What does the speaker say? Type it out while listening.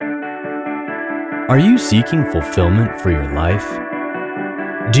Are you seeking fulfillment for your life?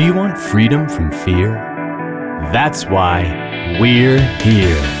 Do you want freedom from fear? That's why we're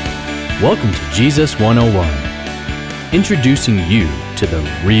here. Welcome to Jesus 101, introducing you to the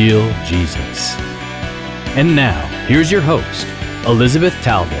real Jesus. And now, here's your host, Elizabeth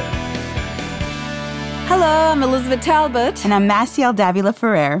Talbot. Hello, I'm Elizabeth Talbot. And I'm Maciel Davila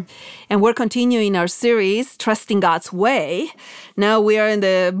Ferrer. And we're continuing our series, Trusting God's Way. Now we are in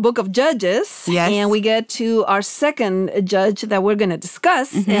the book of Judges. Yes. And we get to our second judge that we're going to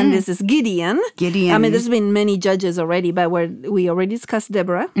discuss. And this is Gideon. Gideon. I mean, there's been many judges already, but we already discussed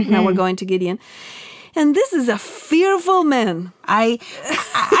Deborah. Now we're going to Gideon. And this is a fearful man. I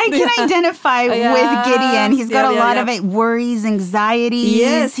can identify with Gideon. He's got a lot of worries,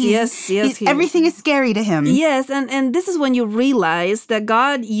 anxieties. Yes. Everything is scary to him. Yes, and this is when you realize that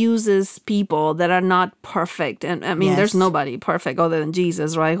God uses people that are not perfect. And I mean, there's nobody perfect other than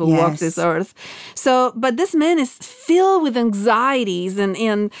Jesus, right, who walked this earth. So, but this man is filled with anxieties.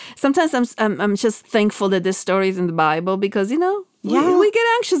 And sometimes I'm just thankful that this story is in the Bible because, we get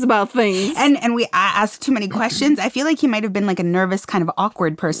anxious about things. And we ask too many questions. I feel like he might have been like a nervous, kind of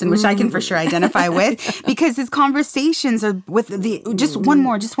awkward person, which I can for sure identify with, because his conversations are with just one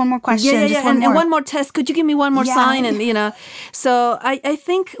more question. And one more test. Could you give me one more sign? And, so I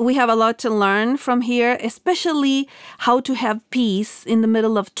think we have a lot to learn from here, especially how to have peace in the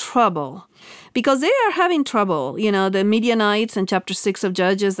middle of trouble. Because they are having trouble. The Midianites in chapter 6 of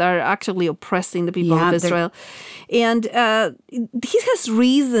Judges are actually oppressing the people of Israel. And he has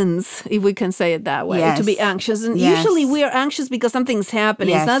reasons, if we can say it that way, to be anxious. And usually we are anxious because something's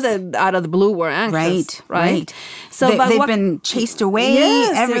happening. It's not that out of the blue we're anxious. Right. So they've been chased away,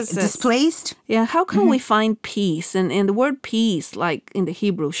 displaced. Yeah, how can we find peace? And the word peace, like in the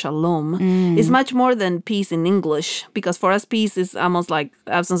Hebrew, shalom, is much more than peace in English. Because for us, peace is almost like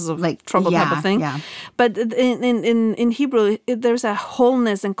absence of trouble type of thing. Yeah. But in Hebrew, there's a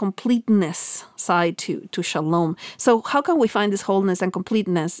wholeness and completeness side to shalom. So how can we find this wholeness and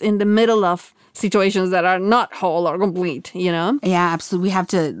completeness in the middle of situations that are not whole or complete, Yeah, absolutely. We have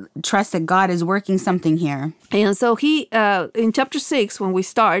to trust that God is working something here. And so he, in chapter 6, when we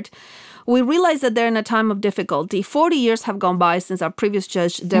start, we realize that they're in a time of difficulty. 40 years have gone by since our previous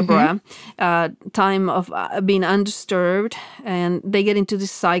judge, Deborah, time of being undisturbed. And they get into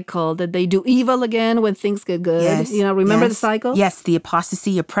this cycle that they do evil again when things get good. Yes. Remember the cycle? Yes, the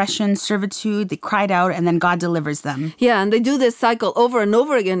apostasy, oppression, servitude. They cried out and then God delivers them. Yeah, and they do this cycle over and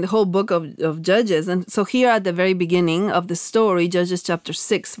over again, the whole book of Judges. And so here at the very beginning of the story, Judges chapter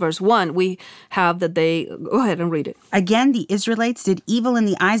 6, verse 1, we have that they... Go ahead and read it. Again, the Israelites did evil in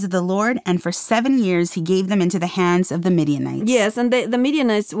the eyes of the Lord, and for 7 years he gave them into the hands of the Midianites. Yes, and the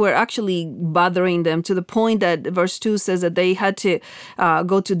Midianites were actually bothering them to the point that verse 2 says that they had to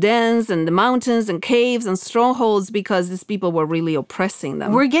go to dens and the mountains and caves and strongholds because these people were really oppressing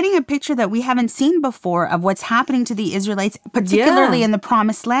them. We're getting a picture that we haven't seen before of what's happening to the Israelites, particularly in the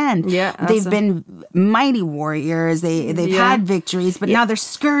Promised Land. Yeah, they've been mighty warriors. They've had victories, but now they're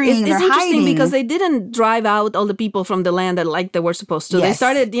scurrying, they're hiding. It's interesting because they didn't drive out all the people from the land like they were supposed to. Yes. They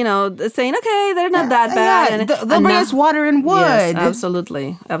started, saying, okay, they're not that bad. They'll bring us water and wood. Yes,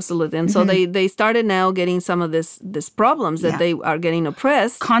 absolutely. And so they started now getting some of this problems that they are getting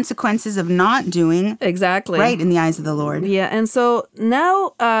oppressed. Consequences of not doing right in the eyes of the Lord. Yeah, and so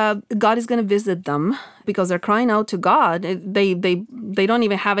now God is going to visit them because they're crying out to God. They don't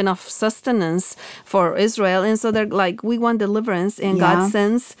even have enough sustenance for Israel. And so they're like, we want deliverance. And God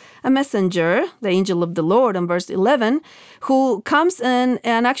sends a messenger, the angel of the Lord, in verse 11, who comes in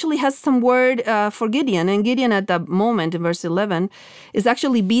and actually has some word for Gideon. And Gideon at that moment, in verse 11, is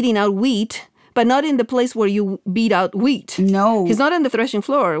actually beating out wheat, but not in the place where you beat out wheat. No. He's not on the threshing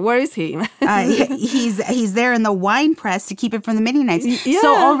floor. Where is he? He's there in the wine press to keep it from the Midianites. Yeah.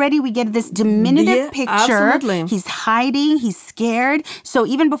 So already we get this diminutive picture. Absolutely. He's hiding. He's scared. So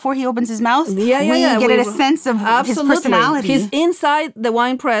even before he opens his mouth, we get a sense of his personality. He's inside the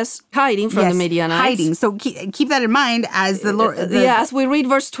wine press hiding from the Midianites. Hiding. So keep that in mind as the Lord... as we read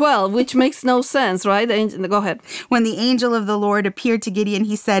verse 12, which makes no sense, right? Go ahead. When the angel of the Lord appeared to Gideon,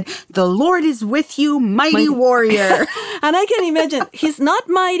 he said, "The Lord is with you, mighty warrior." And I can imagine he's not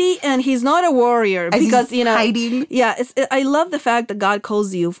mighty and he's not a warrior because hiding. Yeah, I love the fact that God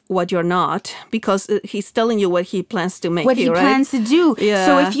calls you what you're not because he's telling you what he plans to make what you, he plans to do. Yeah.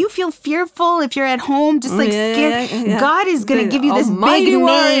 So if you feel fearful, if you're at home just scared, God is going to give you this big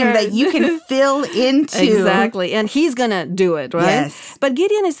name that you can fill into. Exactly, and he's going to do it, right? Yes. But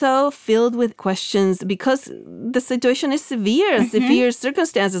Gideon is so filled with questions because the situation is severe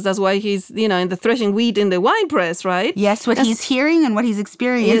circumstances. That's why he's in the threshing wheat in the winepress, right? Yes, what he's hearing and what he's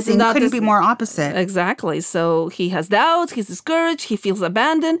experiencing couldn't be more opposite. Exactly. So he has doubts, he's discouraged, he feels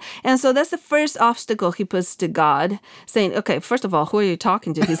abandoned. And so that's the first obstacle he puts to God, saying, okay, first of all, who are you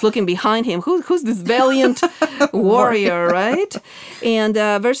talking to? He's looking behind him. Who's this valiant warrior, right? And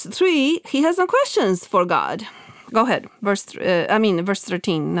verse 3, he has some questions for God. Go ahead. Verse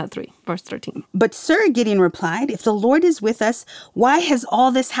 13, not 3. Verse 13. But Sir, Gideon replied, if the Lord is with us, why has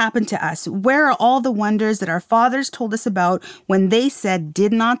all this happened to us? Where are all the wonders that our fathers told us about when they said,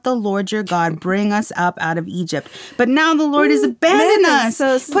 did not the Lord your God bring us up out of Egypt? But now the Lord has abandoned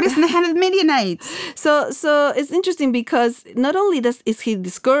us, put us in the hand of the Midianites. So it's interesting because not only is he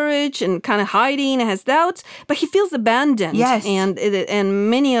discouraged and kind of hiding and has doubts, but he feels abandoned. Yes. And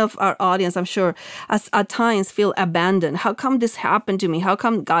many of our audience, I'm sure, at times feel abandoned. How come this happened to me? How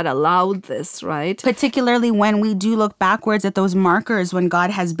come God allowed this, right? Particularly when we do look backwards at those markers when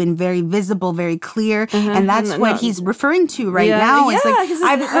God has been very visible, very clear. And that's what he's referring to now. It's like,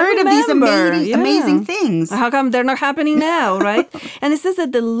 I've heard of these amazing things. How come they're not happening now, right? And it says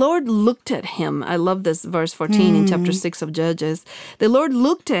that the Lord looked at him. I love this verse 14 in chapter 6 of Judges. The Lord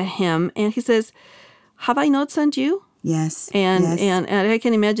looked at him and he says, have I not sent you? Yes. And I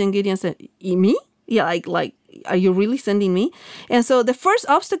can imagine Gideon said, me? Yeah, like, are you really sending me? And so the first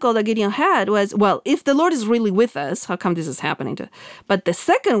obstacle that Gideon had was, well, if the Lord is really with us, how come this is happening to? But the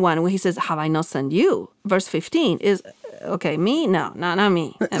second one, when he says, have I not sent you? Verse 15 is, okay, me? No, not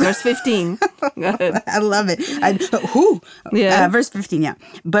me. And verse 15. Go ahead. I love it. Verse 15, yeah.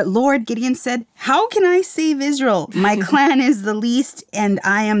 But Lord, Gideon said, how can I save Israel? My clan is the least, and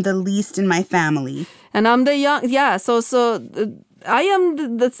I am the least in my family. And I'm the young, I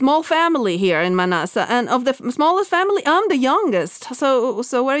am the small family here in Manasseh, and of the smallest family, I'm the youngest. So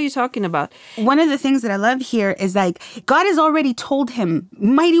what are you talking about? One of the things that I love here is like God has already told him,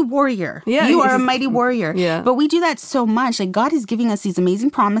 mighty warrior. Yeah, you are a mighty warrior. Yeah. But we do that so much. Like God is giving us these amazing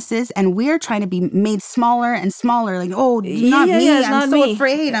promises, and we're trying to be made smaller and smaller. Like, oh, not me. I'm so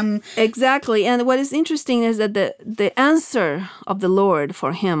afraid. Exactly. And what is interesting is that the answer of the Lord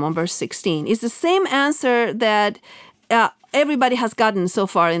for him on verse 16 is the same answer that everybody has gotten so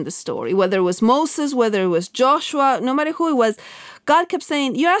far in the story, whether it was Moses, whether it was Joshua, no matter who it was. God kept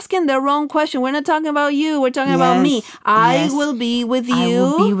saying, you're asking the wrong question. We're not talking about you. We're talking about me. I will be with you. I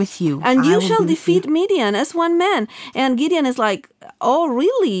will be with you. And you shall defeat Midian as one man. And Gideon is like, oh,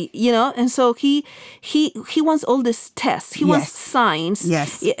 really? And so he wants all these tests. He wants signs.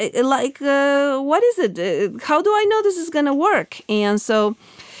 Yes. Like, what is it? How do I know this is going to work? And so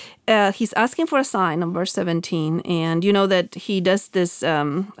he's asking for a sign on verse 17, and you know that he does this.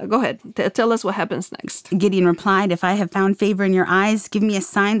 Go ahead, tell us what happens next. Gideon replied, if I have found favor in your eyes, give me a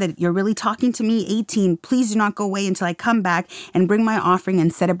sign that you're really talking to me. 18, please do not go away until I come back and bring my offering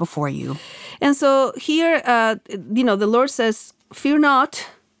and set it before you. And so here, the Lord says, fear not,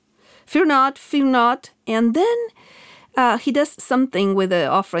 fear not, fear not. And then he does something with the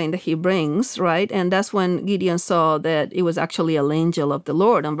offering that he brings, right? And that's when Gideon saw that it was actually an angel of the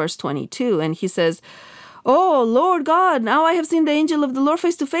Lord on verse 22. And he says, oh, Lord God, now I have seen the angel of the Lord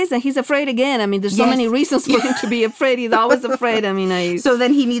face to face. And he's afraid again. I mean, there's so many reasons for him to be afraid. He's always afraid. So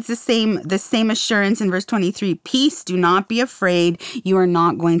then he needs the same assurance in verse 23. Peace, do not be afraid. You are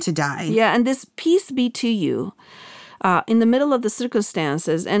not going to die. Yeah, and this peace be to you. In the middle of the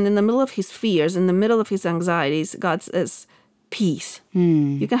circumstances and in the middle of his fears, in the middle of his anxieties, God says, peace.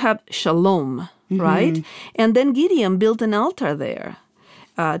 You can have shalom, right? And then Gideon built an altar there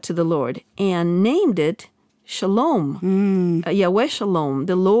to the Lord and named it Shalom. Yahweh Shalom,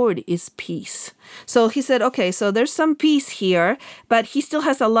 the Lord is peace. So he said, okay, so there's some peace here, but he still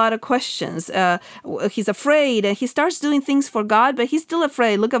has a lot of questions. He's afraid, and he starts doing things for God, but he's still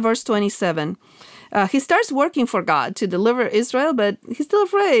afraid. Look at verse 27. He starts working for God to deliver Israel, but he's still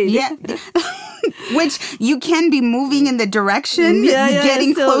afraid. Yeah. Which you can be moving in the direction,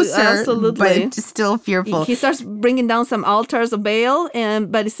 getting closer, absolutely. But still fearful. He starts bringing down some altars of Baal,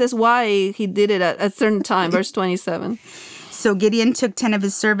 but it says why he did it at a certain time, verse 27. So Gideon took 10 of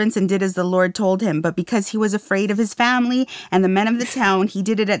his servants and did as the Lord told him. But because he was afraid of his family and the men of the town, he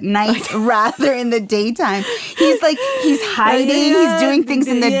did it at night rather in the daytime. He's hiding. He's doing things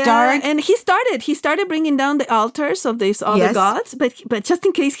in the dark. And he started bringing down the altars of these other gods, but just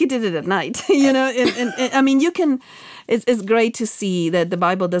in case he did it at night, and I mean, you can. It's great to see that the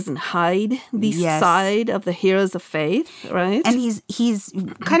Bible doesn't hide this side of the heroes of faith, right? And he's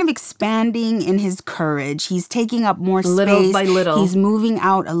kind of expanding in his courage. He's taking up more space. Little by little. He's moving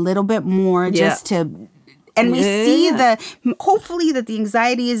out a little bit more just to And we see hopefully that the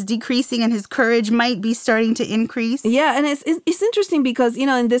anxiety is decreasing and his courage might be starting to increase. Yeah, and it's interesting because,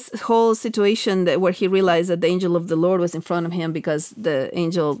 in this whole situation where he realized that the angel of the Lord was in front of him because the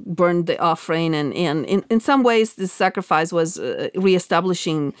angel burned the offering, and in some ways this sacrifice was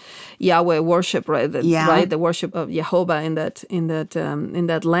reestablishing Yahweh worship, right? Right, the worship of Jehovah in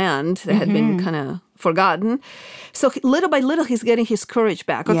that land that had been kind of forgotten. So little by little, he's getting his courage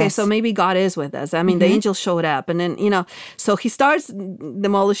back. Okay, so maybe God is with us. I mean, the angel showed up, and then, so he starts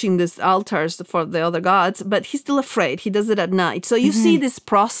demolishing these altars for the other gods, but he's still afraid. He does it at night. So you see this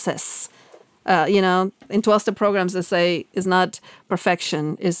process, in 12-step programs, they say is not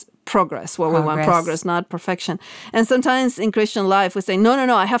perfection, is progress. We want progress, not perfection. And sometimes in Christian life, we say, no,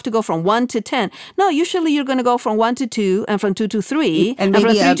 I have to go from 1 to 10. No, usually you're going to go from 1 to 2, and from 2 to 3, and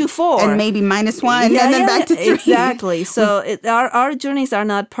from 3 to 4. And maybe -1, and then back to 3. Exactly. So our journeys are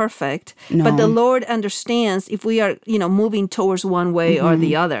not perfect, but the Lord understands if we are, moving towards one way or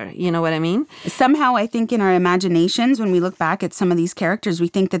the other. You know what I mean? Somehow, I think in our imaginations, when we look back at some of these characters, we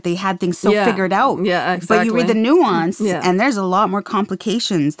think that they had things figured out. Yeah, exactly. But you read the nuance, and there's a lot more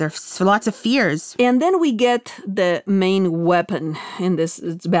complications. There's lots of fears. And then we get the main weapon in this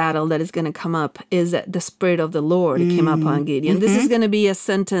battle that is going to come up is that the Spirit of the Lord came upon Gideon. This is going to be a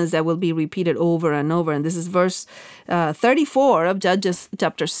sentence that will be repeated over and over. And this is verse 34 of Judges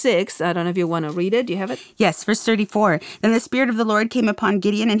chapter 6. I don't know if you want to read it. Do you have it? Yes, verse 34. Then the Spirit of the Lord came upon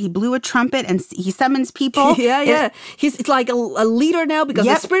Gideon, and he blew a trumpet, and he summons people. It's like a leader now because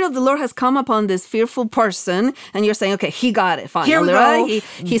the Spirit of the Lord has come upon this fearful person, and you're saying, okay, he got it finally. Here we go. Right?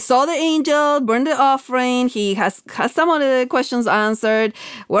 He saw the angel, burned the offering. He has some of the questions answered.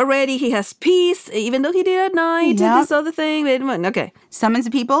 We're ready. He has peace, even though he did at night. This other thing. Okay. Summons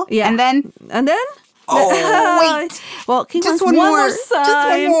the people. Yeah. And then? Oh, wait. Well, he just wants one more sign, just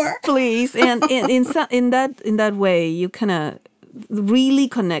one more, please. And in that way, you kind of really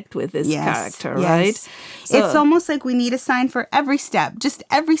connect with this character, right? So, it's almost like we need a sign for every step, just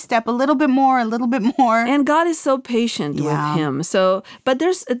every step, a little bit more. And God is so patient with him. So, but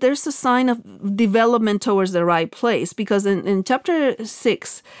there's a sign of development towards the right place, because in chapter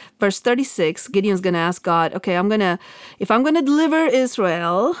 6, verse 36, Gideon's going to ask God, okay, if I'm going to deliver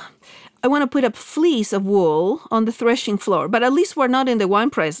Israel, I want to put a fleece of wool on the threshing floor. But at least we're not in the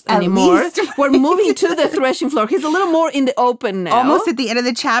winepress anymore. We're moving to the threshing floor. He's a little more in the open now. Almost at the end of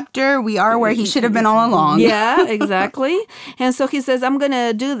the chapter, we are where he should have been all along. Yeah, exactly. And so he says, I'm going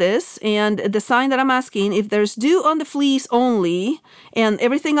to do this. And the sign that I'm asking, if there's dew on the fleece only and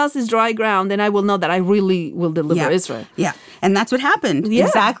everything else is dry ground, then I will know that I really will deliver Israel. Yeah. And that's what happened. Yeah.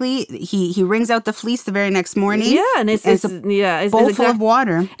 Exactly. He wrings out the fleece the very next morning. Yeah. And it's bowl full of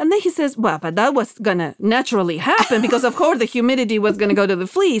water. And then he says, well, but that was going to naturally happen because, of course, the humidity was going to go to the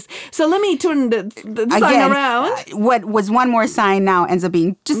fleece. So let me turn the sign around. What was one more sign now ends up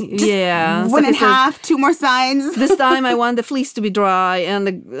being just one and a half, 2 more signs. This time I want the fleece to be dry and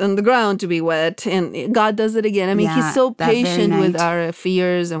the ground to be wet. And God does it again. I mean, he's so patient with our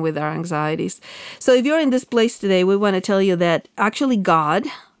fears and with our anxieties. So if you're in this place today, we want to tell you that actually God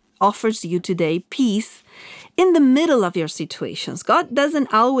offers you today peace in the middle of your situations. God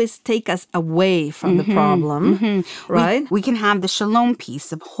doesn't always take us away from the problem, right? We can have the shalom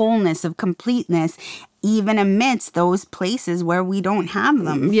peace of wholeness, of completeness, even amidst those places where we don't have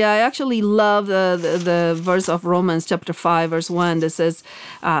them. Yeah, I actually love the verse of Romans chapter 5, verse 1 that says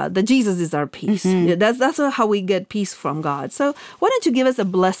that Jesus is our peace. That's how we get peace from God. So why don't you give us a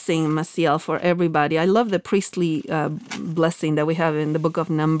blessing, Maciel, for everybody? I love the priestly blessing that we have in the book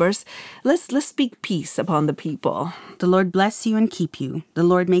of Numbers. Let's speak peace upon the people. The Lord bless you and keep you. The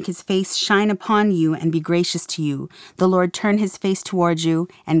Lord make his face shine upon you and be gracious to you. The Lord turn his face towards you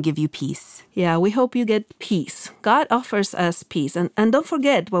and give you peace. Yeah, we hope you get peace. God offers us peace. And don't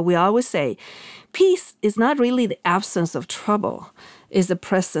forget what we always say. Peace is not really the absence of trouble. It's the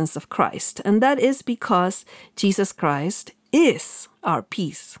presence of Christ. And that is because Jesus Christ is our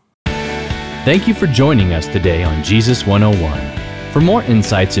peace. Thank you for joining us today on Jesus 101. For more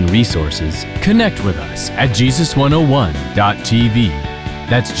insights and resources, connect with us at Jesus101.tv.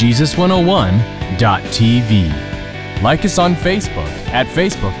 That's Jesus101.tv. Like us on Facebook at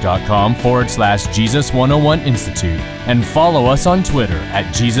facebook.com/Jesus101 Institute and follow us on Twitter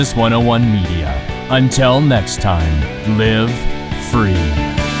at Jesus101 Media. Until next time, live free.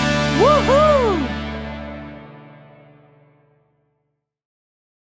 Woohoo!